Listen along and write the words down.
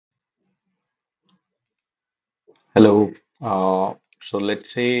Hello. So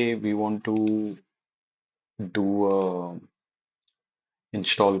let's say we want to do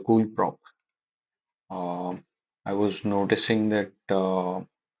install CoolProp. Uh, I was noticing that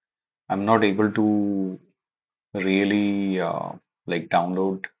I'm not able to really like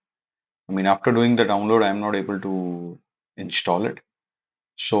download. I mean, after doing the download, I'm not able to install it.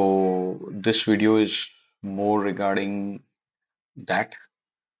 So this video is more regarding that,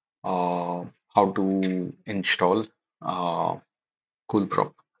 how to install uh,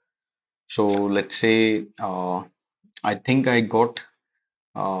 CoolProp. So let's say I think I got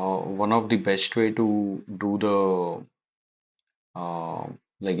one of the best way to do the uh,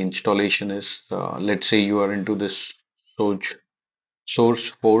 like installation is let's say you are into this Source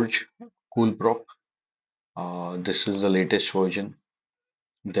SourceForge CoolProp. This is the latest version.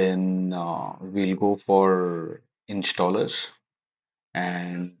 Then we'll go for installers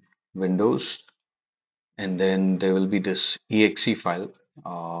and Windows, and then there will be this exe file.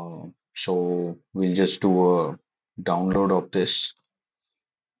 So we'll just do a download of this,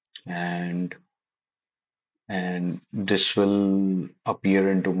 and this will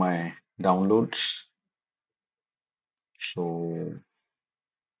appear into my downloads. So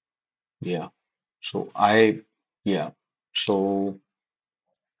yeah, so I yeah, so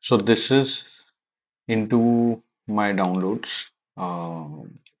this is into my downloads.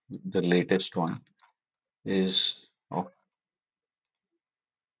 The latest one is oh,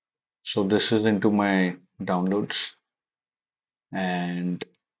 so this is into my downloads, and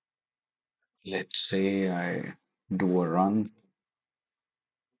let's say I do a run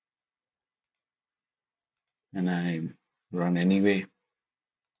and I run anyway,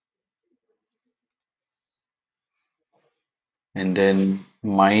 and then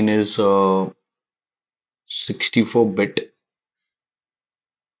mine is 64-bit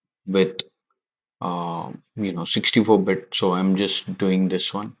with 64-bit. So I'm just doing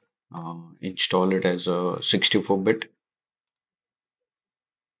this one. Install it as a 64-bit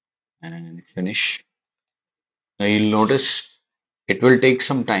and finish. Now you'll notice it will take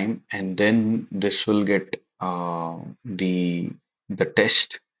some time, and then this will get the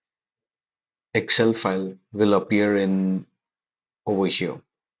test Excel file will appear in over here.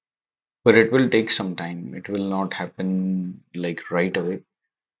 But it will take some time. It will not happen like right away.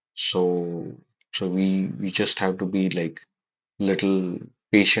 So we just have to be like little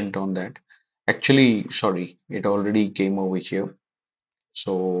patient on that. Actually, sorry, it already came over here.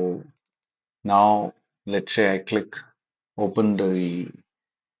 So now let's say I click open the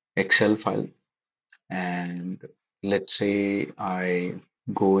Excel file, and let's say I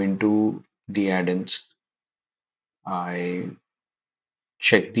go into the add-ins. I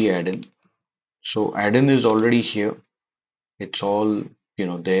check the add-in. So add-in is already here. It's all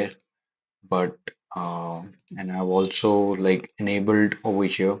there, but uh, and I've also like enabled over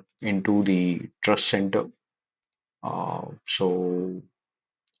here into the trust center. So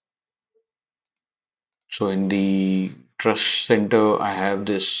in the trust center, I have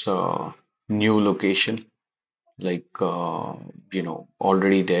this new location, like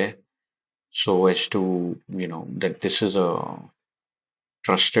already there, so as to that this is a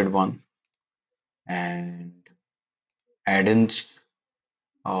trusted one. And add-ins,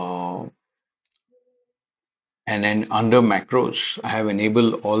 uh, and then under macros, I have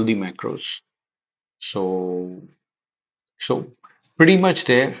enabled all the macros. So pretty much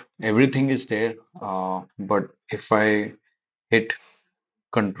there, everything is there. But if I hit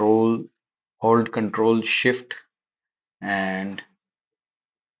Control Alt Control Shift and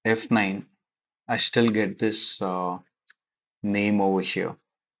F9, I still get this name over here,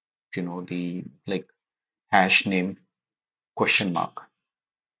 the like hash name question mark.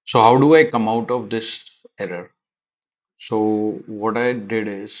 So how do I come out of this error? So what I did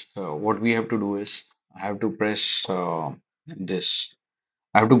is, what we have to do is, I have to press this.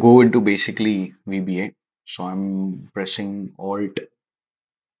 I have to go into basically VBA. So I'm pressing Alt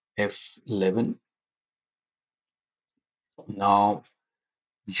F11. Now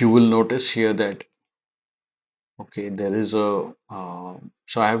you will notice here that okay, there is a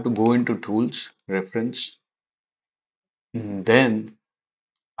so I have to go into Tools, Reference, then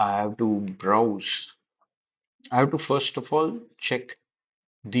I have to browse. I have to first of all check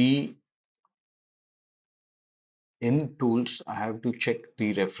the in tools. I have to check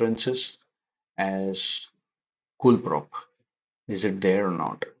the references as CoolProp. Is it there or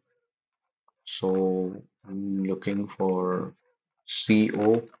not? So I'm looking for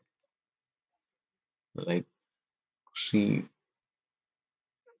CO, like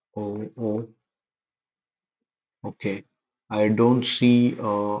COO. Okay. I don't see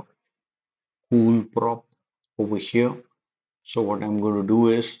a CoolProp. over here. So what I'm going to do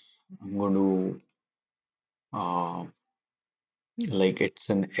is I'm going to like it's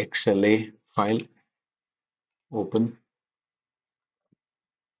an XLA file, open,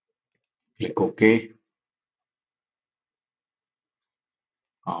 click OK.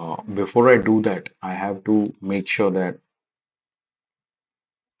 Before I do that, I have to make sure that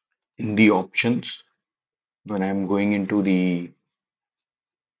in the options, when I'm going into the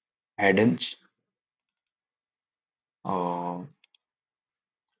add-ins, uh,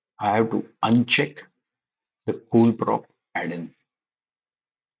 I have to uncheck the CoolProp add-in.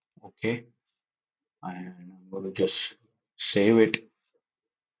 Okay, and I'm going to just save it.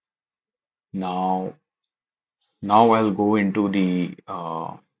 Now, now I'll go into the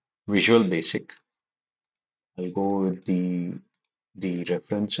Visual Basic. I'll go with the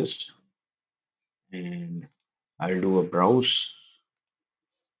references and I'll do a browse.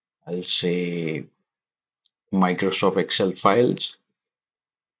 I'll say Microsoft Excel files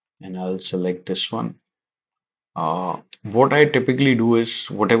and I'll select this one. What I typically do is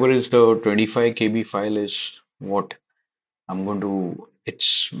whatever is the 25 KB file is what I'm going to,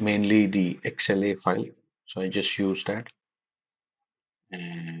 it's mainly the XLA file. So I just use that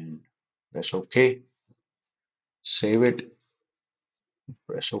and press OK, save it,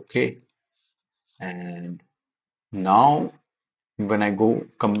 press OK. And now when I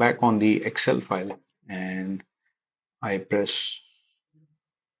come back on the Excel file and I press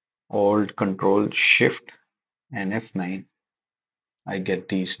Alt Control Shift and F9, I get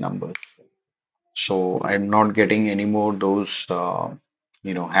these numbers. So I'm not getting any more those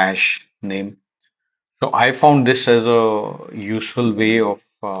hash name. So I found this as a useful way of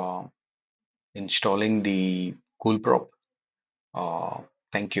installing the CoolProp. Uh,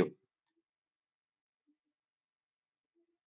 Thank you.